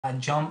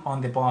jump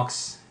on the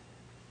box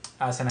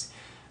as an.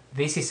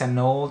 This is an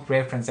old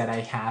reference that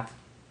I have,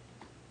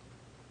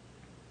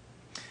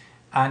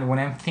 and when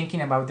I'm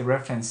thinking about the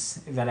reference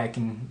that I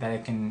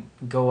can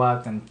go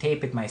out and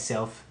tape it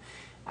myself,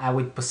 I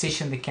would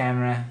position the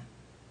camera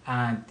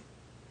and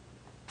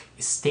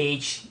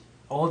stage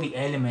all the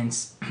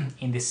elements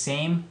in the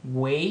same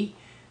way,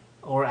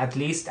 or at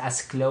least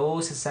as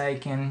close as I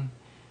can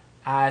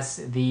as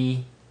the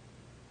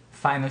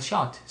final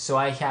shot, so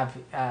I have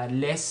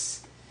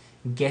less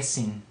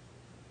guessing.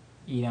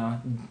 You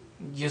know,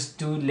 just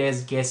do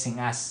less guessing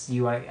as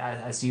you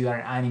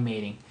are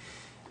animating.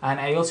 And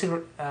I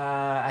also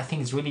I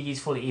think it's really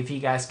useful if you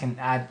guys can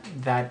add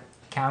that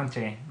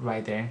counter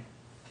right there.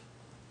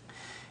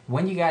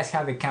 When you guys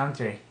have the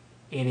counter,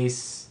 it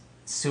is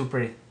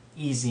super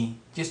easy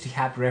just to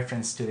have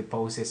reference to the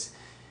poses.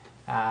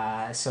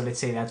 So let's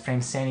say that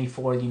frame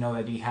 74, you know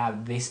that you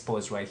have this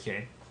pose right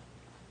here.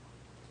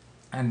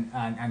 And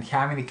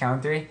having the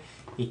counter,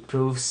 it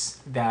proves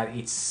that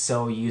it's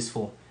so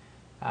useful.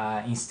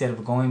 Instead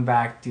of going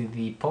back to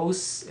the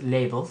pose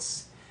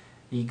labels,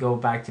 you go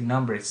back to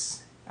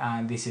numbers,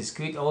 and this is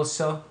good.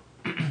 Also,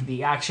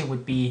 the action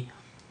would be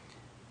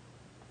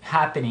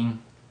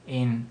happening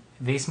in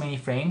this many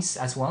frames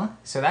as well.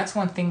 So that's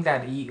one thing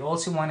that you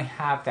also want to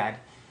have, that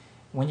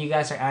when you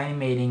guys are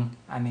animating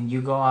and then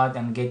you go out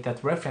and get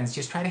that reference,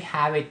 just try to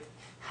have it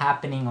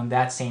happening on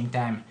that same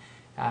time.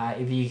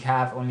 If you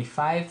have only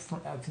 5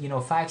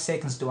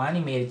 seconds to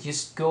animate it,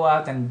 just go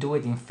out and do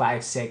it in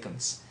 5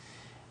 seconds.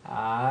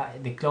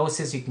 The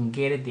closest you can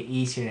get it, the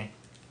easier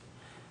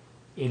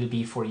it'll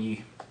be for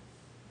you.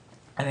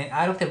 And then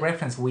out of the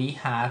reference, we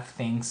have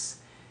things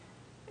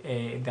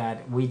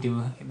that we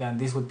do. Then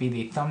this would be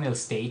the thumbnail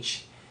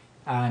stage,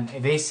 and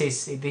this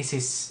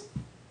is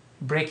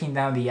breaking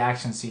down the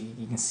action. So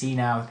you can see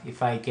now,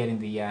 if I get in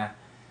the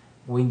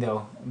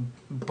window,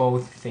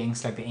 both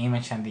things like the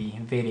image and the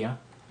video,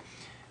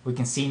 we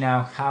can see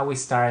now how we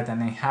start and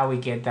then how we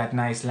get that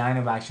nice line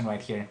of action right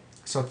here.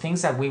 So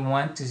things that we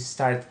want to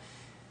start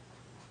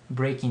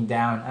breaking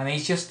down, and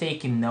it's just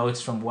taking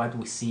notes from what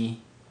we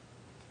see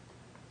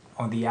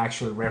on the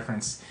actual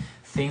reference.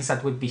 Things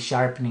that would be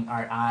sharpening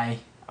our eye,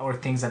 or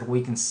things that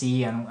we can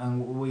see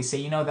and we say,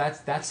 you know,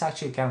 that's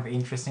actually kind of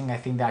interesting, I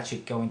think that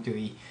should go into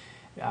the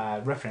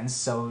reference.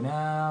 So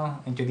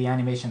now into the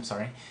animation,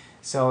 sorry.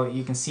 So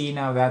you can see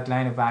now that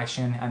line of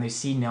action, and you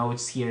see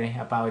notes here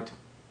about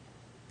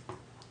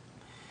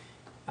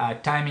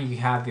timing. You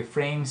have the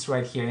frames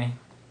right here,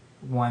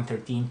 1,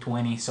 13,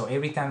 20. So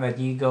every time that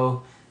you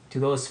go to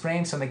those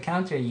frames on the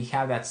counter, you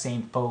have that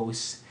same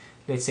pose.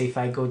 Let's say if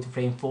I go to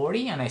frame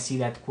 40 and I see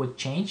that quick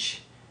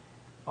change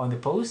on the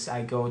pose,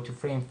 I go to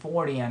frame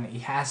 40 and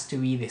it has to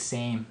be the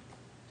same.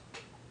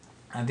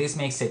 And this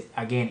makes it,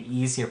 again,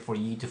 easier for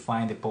you to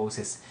find the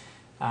poses.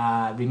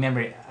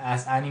 Remember,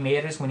 as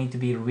animators, we need to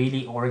be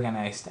really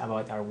organized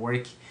about our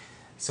work.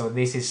 So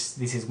this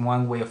is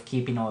one way of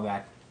keeping all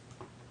that.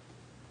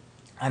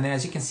 And then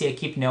as you can see, I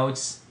keep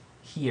notes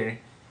here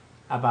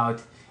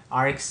about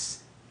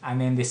arcs,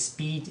 and then the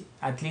speed,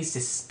 at least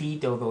the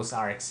speed of those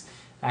arcs.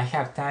 I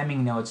have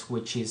timing notes,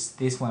 which is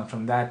this one,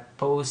 from that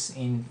pose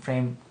in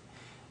frame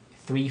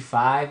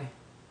 35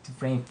 to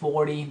frame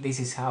 40. This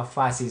is how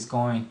fast it's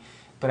going.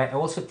 But I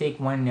also take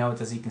one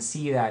note, as you can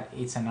see, that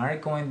it's an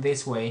arc going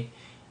this way,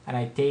 and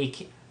I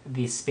take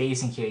the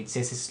spacing here. It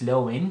says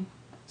slow in,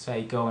 so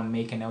I go and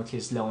make a note here,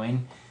 slow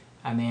in,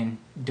 and then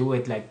do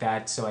it like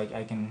that, so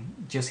I can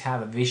just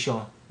have a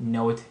visual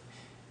note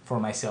for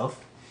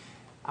myself.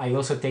 I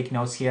also take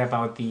notes here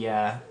about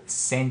the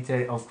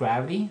center of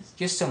gravity,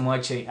 just so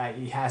much it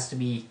has to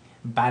be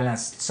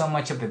balanced. So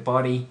much of the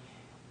body,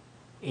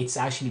 it's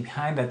actually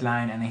behind that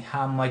line, and then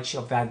how much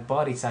of that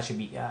body is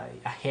actually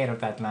ahead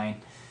of that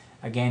line.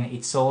 Again,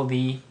 it's all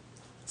the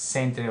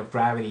center of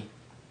gravity.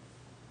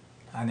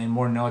 And then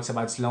more notes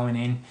about slowing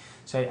in.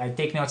 So I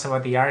take notes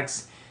about the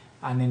arcs,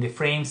 and then the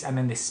frames, and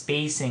then the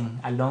spacing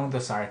along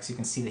those arcs. You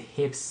can see the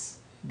hips,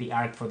 the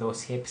arc for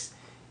those hips,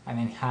 and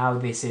then how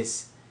this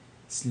is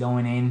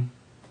slowing in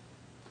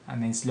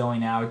and then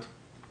slowing out.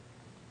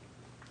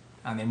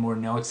 And then more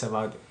notes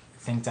about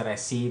things that I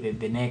see, that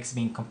the neck's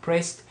being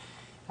compressed,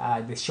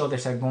 the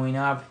shoulders are going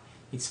up,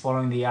 it's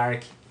following the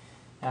arc.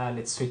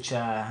 Let's switch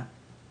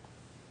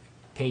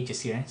pages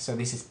here. So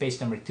this is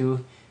page number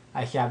 2.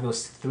 I have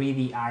those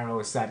 3D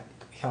arrows that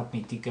help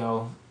me to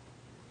go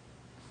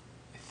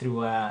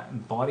through a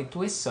body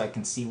twist, so I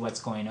can see what's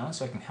going on.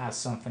 So I can have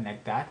something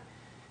like that,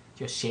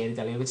 just shade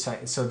it a little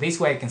bit, so this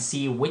way I can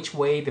see which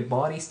way the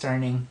body's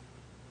turning,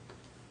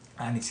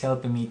 and it's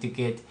helping me to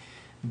get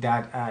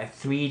that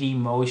 3D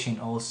motion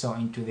also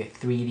into the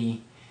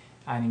 3D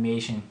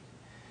animation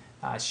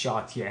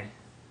shot here.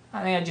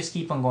 And then I just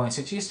keep on going.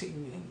 So just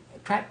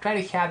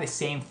try to have the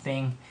same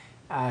thing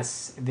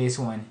as this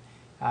one.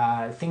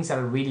 Things that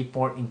are really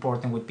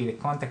important would be the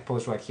contact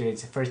pose right here.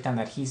 It's the first time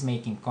that he's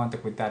making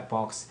contact with that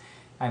box,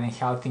 and then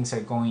how things are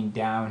going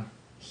down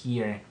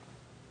here.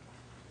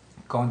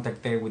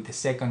 Contact there with the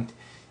second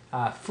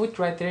foot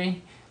right there.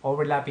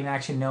 overlapping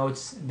action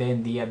notes,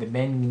 then the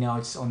bending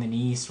notes on the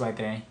knees right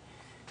there,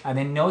 and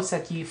then notes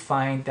that you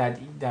find that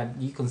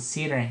you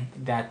consider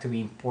that to be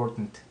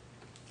important.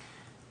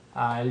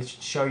 I'll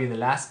show you the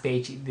last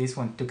page. This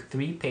one took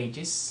 3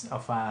 pages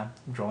of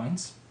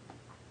drawings.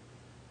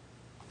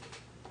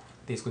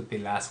 This would be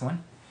the last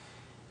one,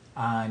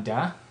 and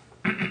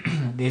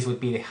this would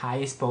be the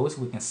highest pose.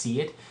 We can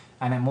see it,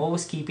 and I'm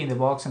always keeping the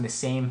box on the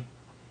same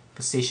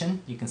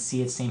position. You can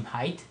see it same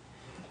height.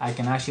 I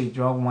can actually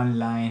draw one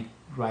line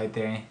right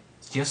there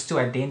just to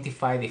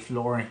identify the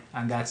floor,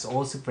 and that's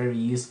also very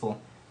useful.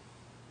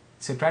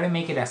 So try to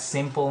make it as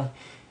simple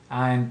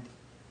and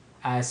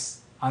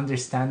as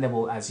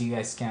understandable as you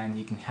guys can.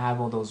 You can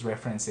have all those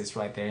references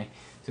right there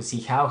to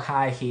see how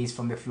high he is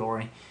from the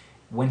floor,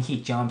 when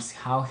he jumps,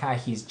 how high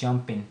he's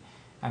jumping,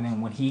 and then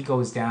when he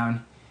goes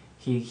down,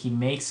 he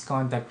makes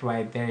contact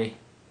right there.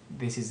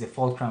 This is the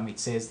fulcrum, it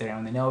says there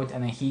on the note,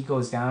 and then he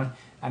goes down.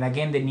 And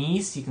again, the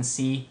knees, you can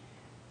see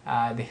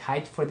the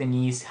height for the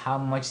knees, how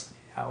much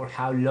or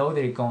how low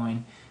they're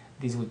going.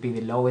 This would be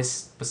the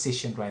lowest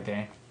position right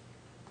there.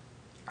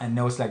 And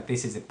notes like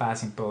this is a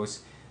passing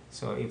pose.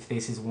 So if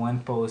this is one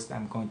pose,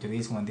 I'm going to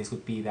this one, this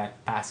would be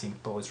that passing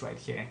pose right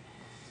here.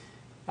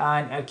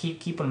 And I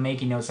keep on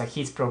making notes, like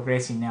he's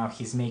progressing now,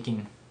 he's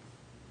making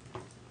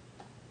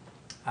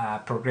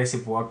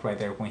progressive walk right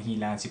there. When he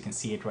lands, you can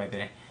see it right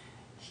there.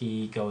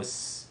 He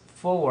goes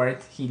forward,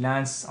 he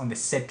lands on the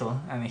settle,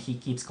 and then he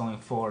keeps going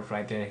forward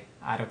right there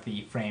out of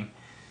the frame.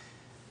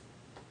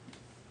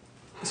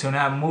 So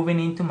now moving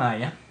into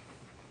Maya,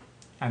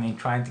 and then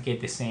trying to get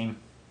the same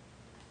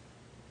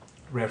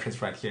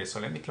reference right here. So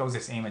let me close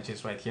these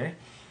images right here,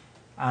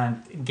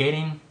 and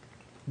getting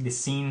the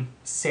scene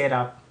set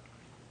up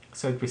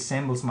so it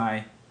resembles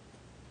my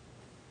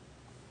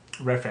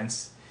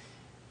reference.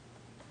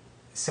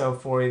 So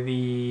for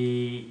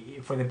the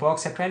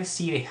box, I try to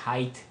see the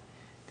height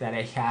that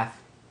I have,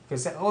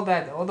 because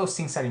all those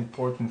things are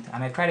important,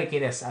 and I try to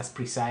get as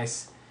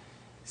precise.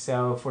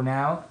 So for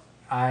now,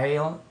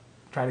 I'll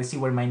try to see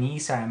where my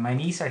knees are, and my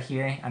knees are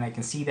here, and I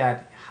can see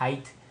that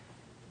height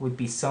would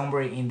be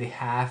somewhere in the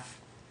half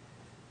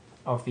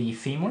of the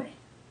femur.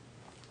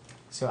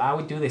 So I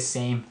would do the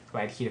same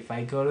right here. If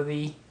I go to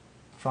the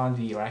front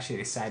view, or actually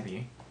the side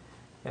view,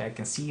 that I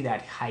can see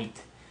that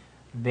height.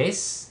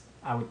 This,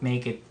 I would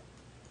make it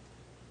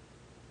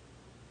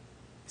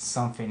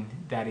something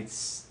that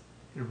it's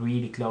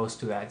really close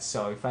to that.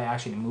 So if I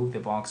actually move the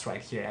box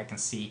right here, I can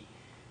see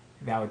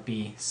that would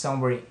be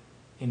somewhere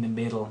in the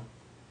middle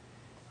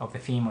of the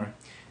femur.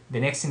 The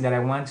next thing that I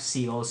want to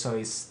see also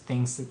is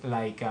things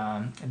like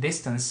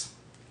distance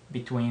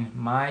between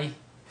my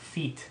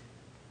feet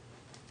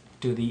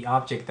to the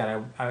object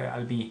that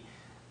I'll be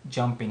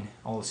jumping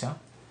also.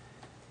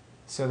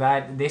 So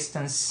that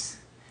distance,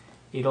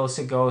 it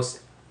also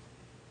goes,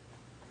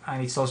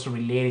 and it's also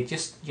related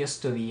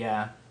just to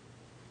the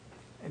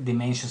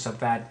dimensions of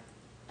that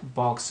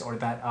box or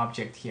that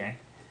object here.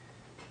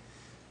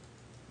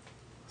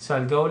 So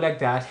I'll go like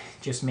that,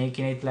 just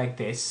making it like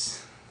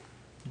this,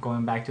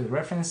 going back to the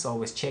reference,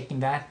 always checking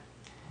that.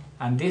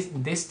 And this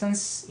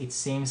distance, it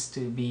seems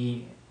to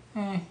be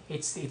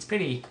it's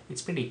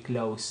pretty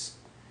close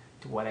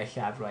to what I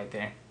have right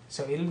there.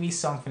 So it'll be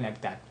something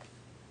like that.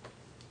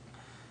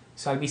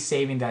 So I'll be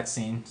saving that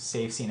scene,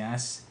 save scene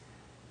as,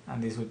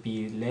 and this would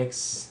be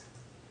legs,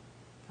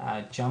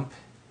 jump,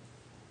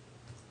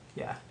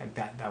 yeah, like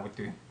that would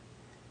do.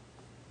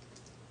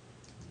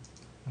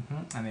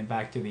 And then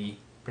back to the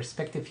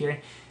perspective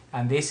here,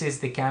 and this is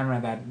the camera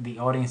that the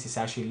audience is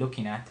actually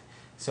looking at.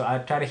 So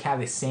I'll try to have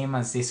the same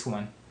as this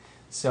one.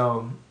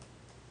 So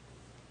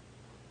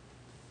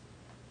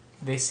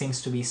this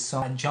seems to be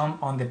some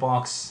jump on the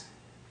box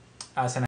as an